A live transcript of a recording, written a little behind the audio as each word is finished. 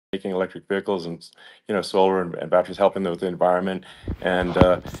making electric vehicles and solar and batteries, helping with the environment. And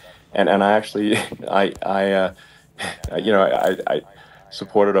I actually I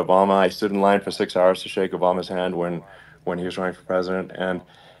supported Obama. I stood in line for 6 hours to shake Obama's hand when he was running for president. And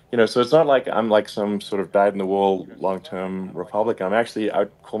so it's not like I'm like some sort of dyed in the wool long term Republican.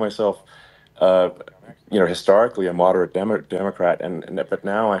 I'd call myself uh, historically a moderate Democrat, and but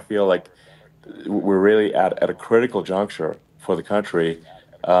now I feel like we're really at a critical juncture for the country,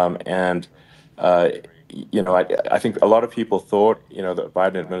 and uh, I think a lot of people thought the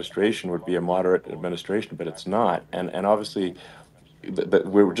Biden administration would be a moderate administration, but it's not, and obviously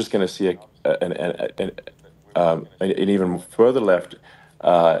we're just going to see an even further left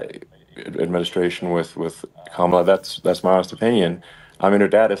uh, administration with Kamala. That's my honest opinion. I mean, her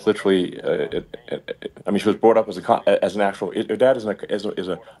dad is literally. I mean, she was brought up as an actual. Her dad is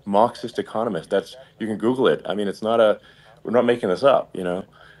a Marxist economist. That's you can Google it. I mean, it's not a. We're not making this up.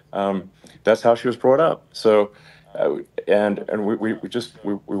 That's how she was brought up. So, and we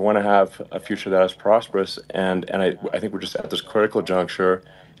want to have a future that is prosperous, and I think we're just at this critical juncture,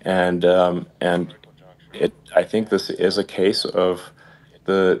 and I think this is a case of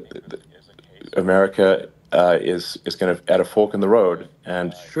the America is going to at a fork in the road,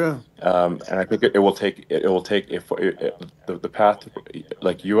 It's true. and I think it will take if the path to,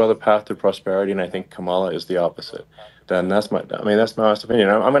 like you are the path to prosperity, and I think Kamala is the opposite. Then that's my honest opinion.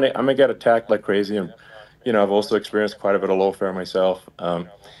 I'm gonna get attacked like crazy, and I've also experienced quite a bit of lawfare myself,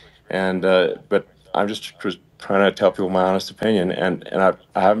 and but I'm just trying to tell people my honest opinion, and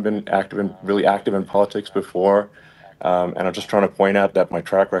I haven't been really active in politics before, and I'm just trying to point out that my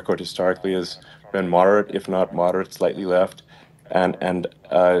track record historically has been moderate, if not moderate, slightly left. And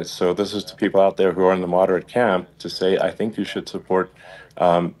so this is to people out there who are in the moderate camp to say, I think you should support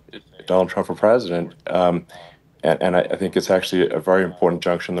um, Donald Trump for president. And I think it's actually a very important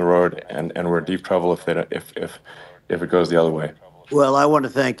junction in the road, and we're in deep trouble if it goes the other way. Well, I want to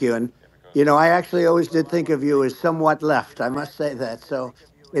thank you. And, I actually always did think of you as somewhat left. I must say that. So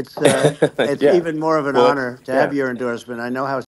it's Thank it's Yeah. even more of an Well, honor to have yeah. your endorsement. I know how